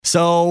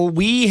So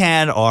we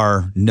had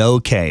our No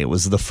K. It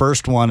was the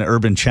first one at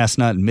Urban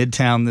Chestnut in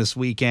Midtown this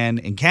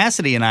weekend. And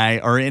Cassidy and I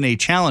are in a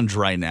challenge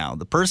right now.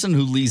 The person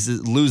who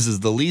loses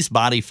the least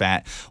body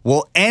fat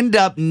will end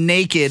up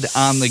naked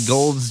on the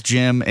Gold's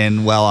Gym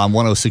and, on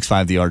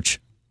 106.5 The Arch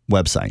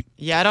website.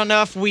 Yeah, I don't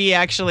know if we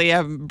actually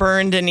have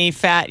burned any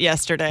fat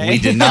yesterday. We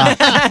did not.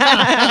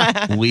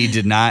 We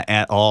did not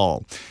at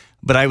all.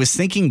 But I was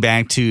thinking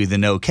back to the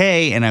No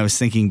K, and I was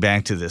thinking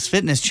back to this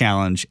fitness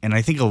challenge, and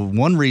I think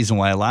one reason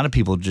why a lot of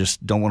people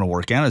just don't want to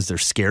work out is they're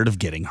scared of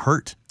getting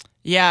hurt.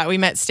 Yeah, we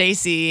met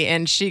Stacy,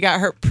 and she got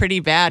hurt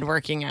pretty bad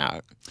working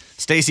out.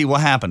 Stacy,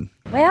 what happened?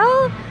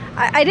 Well,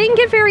 I didn't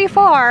get very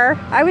far.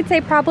 I would say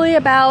probably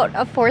about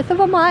a fourth of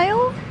a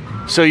mile.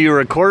 So you were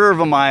a quarter of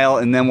a mile,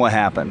 and then what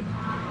happened?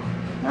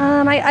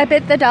 I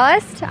bit the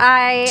dust.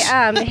 I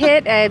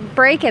hit a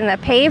break in the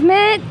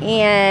pavement,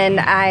 and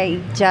I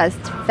just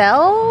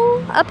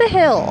fell up a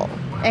hill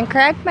and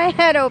cracked my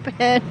head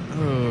open.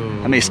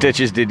 How many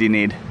stitches did you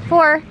need?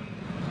 4.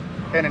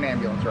 And an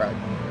ambulance ride.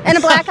 And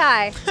a black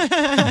eye.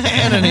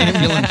 And an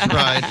ambulance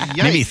ride.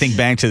 Yikes. Made me think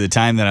back to the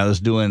time that I was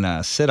doing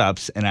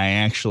sit-ups, and I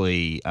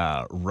actually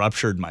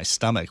ruptured my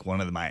stomach, one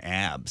of my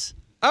abs.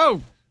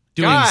 Oh,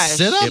 Doing gosh.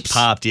 sit-ups? It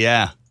popped,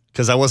 yeah.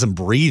 Because I wasn't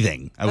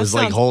breathing. I was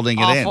like sounds holding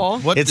awful. it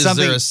in. What, It's is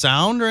something. there a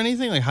sound or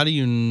anything? Like, how do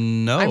you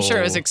know? I'm sure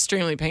it was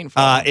extremely painful.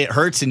 It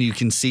hurts, and you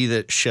can see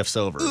that it shifts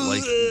over.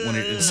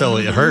 So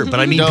it hurt. But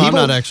I mean, No, I'm people,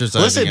 not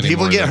exercising listen,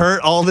 people anymore, get then.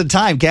 hurt all the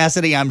time.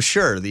 Cassidy, I'm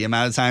sure the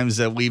amount of times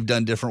that we've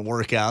done different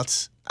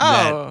workouts,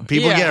 that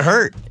people yeah. get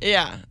hurt.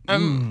 Yeah.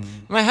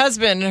 My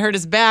husband hurt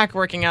his back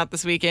working out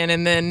this weekend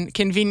and then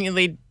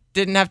conveniently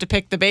didn't have to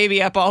pick the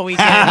baby up all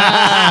weekend. So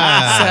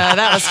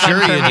that was fun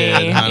Sure for you me.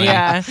 did, honey.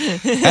 Yeah.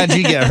 How'd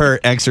you get hurt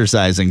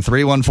exercising?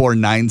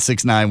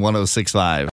 314-969-1065.